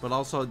 but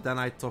also then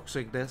I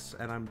Toxic this,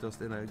 and I'm just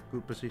in a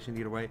good position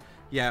either way.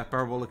 Yeah,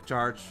 Parabolic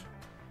Charge.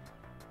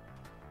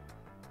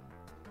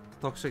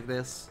 Toxic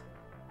this.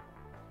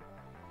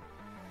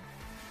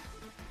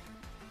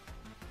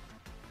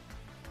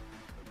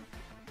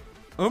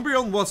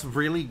 Umbreon was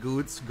really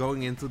good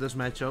going into this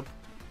matchup.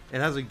 It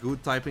has a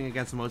good typing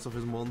against most of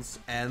his mons,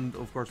 and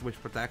of course Wish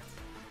Protect.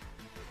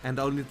 And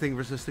the only thing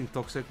resisting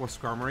Toxic was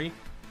Skarmory.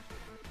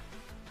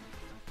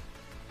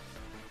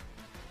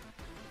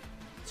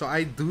 So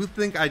I do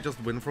think I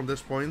just win from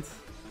this point.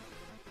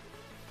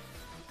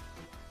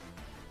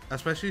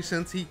 Especially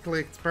since he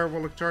clicked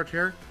Parabolic Charge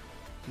here.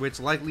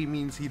 Which likely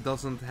means he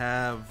doesn't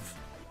have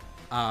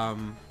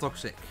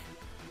Toxic.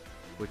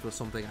 Which was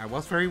something I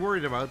was very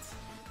worried about.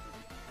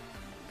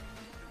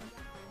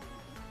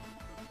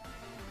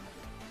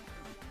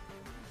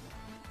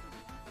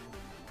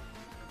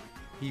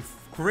 He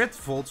crit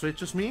Volt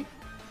Switches me.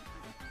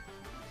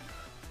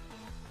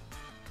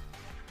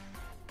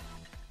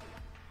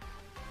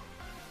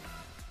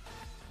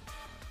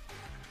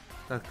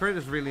 That crit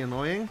is really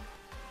annoying.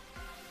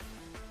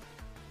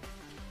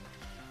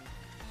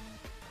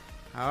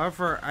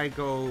 However, I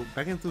go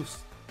back into...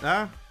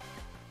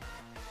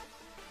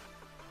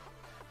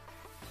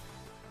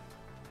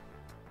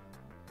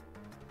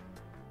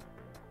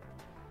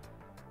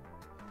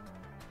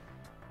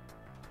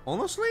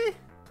 Honestly?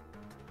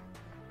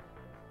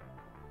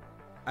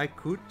 I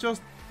could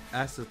just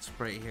Acid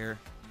Spray here.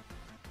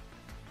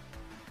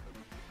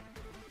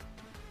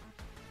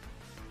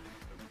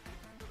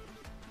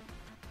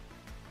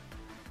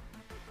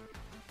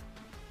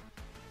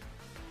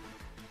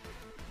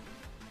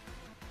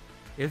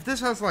 If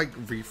this has like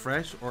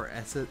Refresh or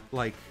Acid,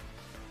 like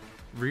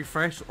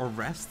Refresh or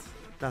Rest,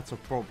 that's a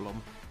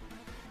problem,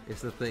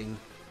 is the thing.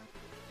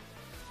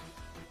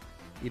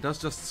 He does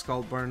just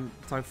Scald Burn,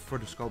 type for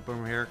the Scald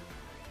Burn here.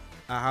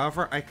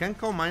 However, I can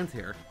Calm Mind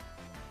here.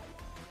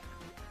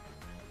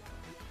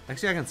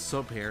 Actually, I can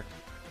sub here.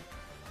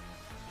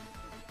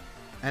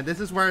 And this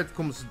is where it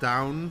comes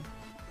down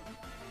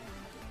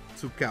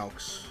to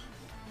calcs.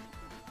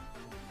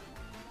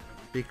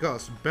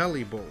 Because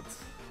Bellibolt,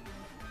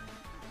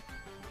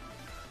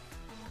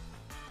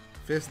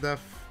 Fist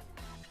Def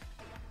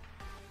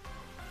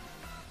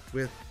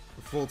with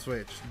Volt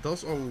Switch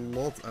does a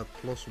lot at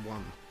 +1.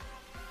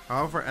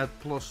 However, at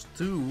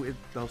 +2 it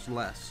does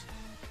less.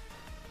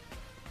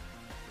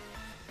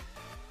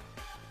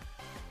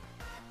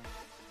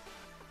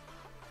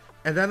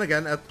 And then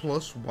again, at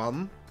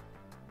 +1,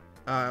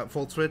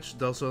 Volt Switch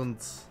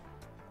doesn't...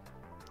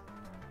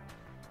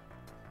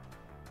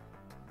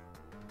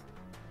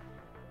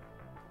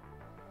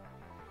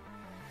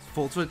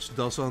 Volt Switch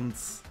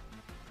doesn't...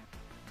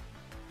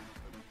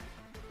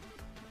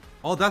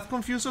 Oh, that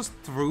confuses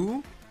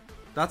through?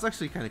 That's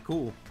actually kind of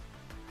cool.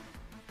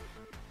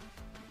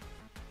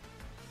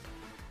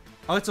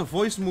 Oh, it's a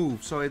voice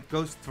move, so it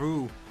goes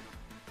through.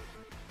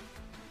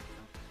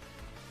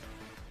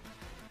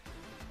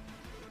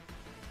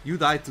 You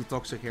died to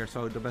Toxic here,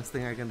 so the best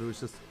thing I can do is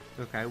just...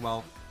 Okay,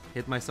 well,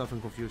 hit myself in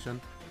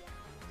confusion.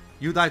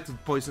 You died to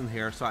Poison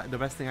here, so the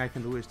best thing I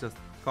can do is just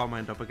Calm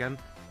Mind up again.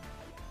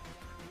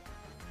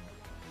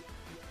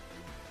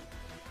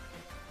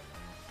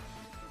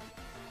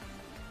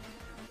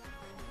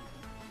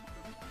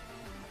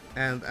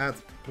 And at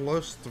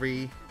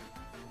 +3,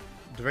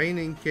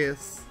 Draining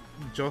Kiss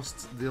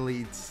just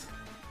deletes...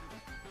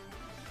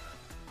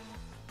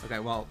 Okay,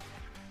 well,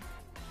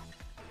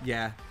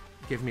 yeah,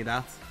 give me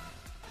that.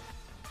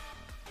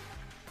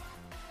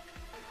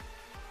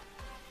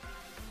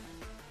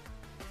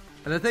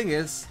 And the thing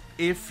is,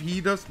 if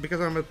he does,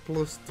 because I'm at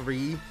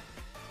 +3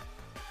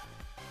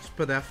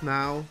 SPDF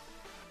now,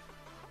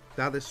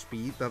 that is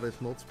speed, that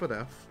is not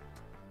SPDF.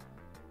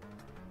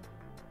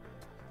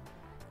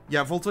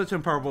 Yeah, Voltage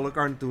and Parabolic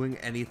aren't doing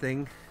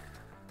anything.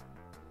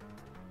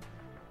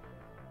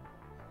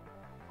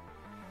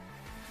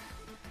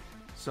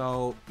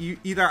 So,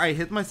 either I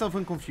hit myself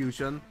in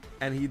Confusion,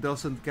 and he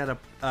doesn't get a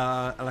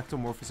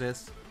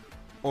Electromorphosis,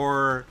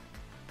 or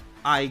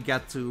I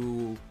get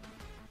to...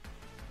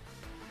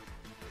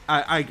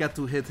 I get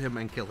to hit him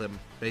and kill him,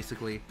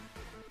 basically.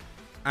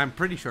 I'm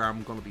pretty sure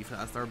I'm gonna be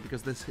faster,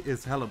 because this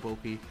is hella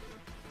bulky.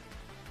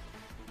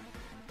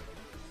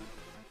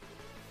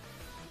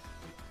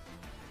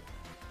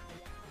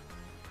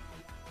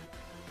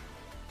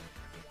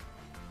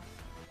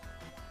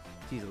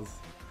 Jesus,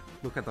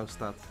 look at those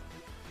stats.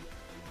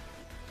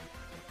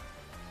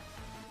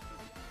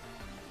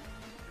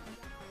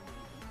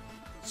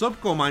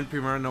 Subcoal Mine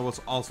Primarina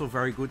was also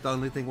very good. The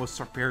only thing was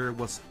Superior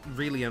was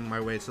really in my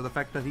way. So the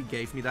fact that he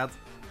gave me that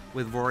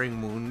with Roaring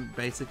Moon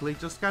basically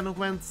just kind of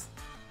went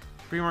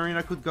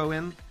Primarina could go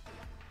in.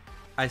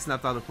 I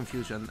snapped out of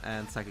Confusion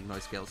and Psychic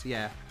Noise Scales.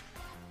 Yeah.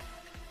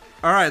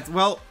 Alright,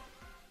 well,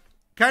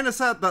 kind of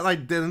sad that I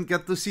didn't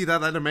get to see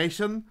that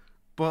animation.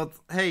 But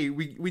hey,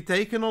 we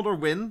take another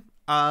win.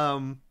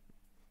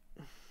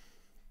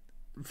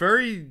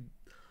 Very,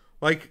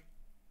 like...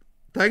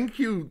 Thank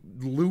you,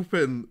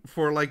 Lupin,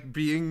 for like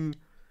being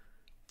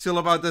chill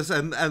about this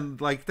and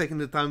like taking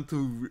the time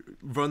to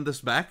run this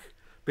back,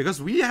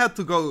 because we had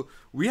to go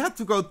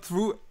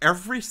through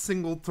every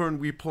single turn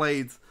we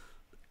played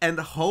and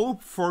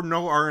hope for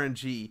no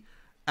RNG,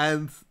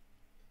 and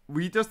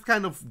we just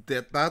kind of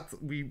did that.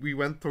 We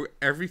went through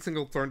every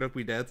single turn that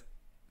we did,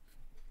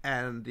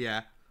 and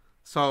yeah,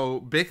 so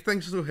big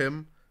thanks to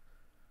him.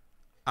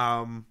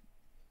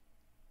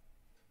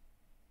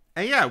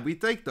 And yeah, we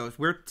take those.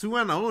 We're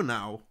 2-0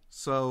 now,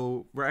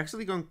 so we're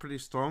actually going pretty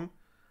strong.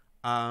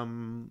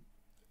 And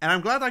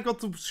I'm glad I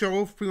got to show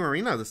off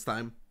Primarina this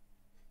time.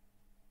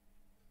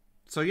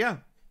 So yeah,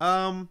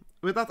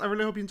 with that, I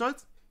really hope you enjoyed,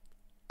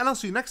 and I'll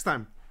see you next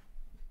time.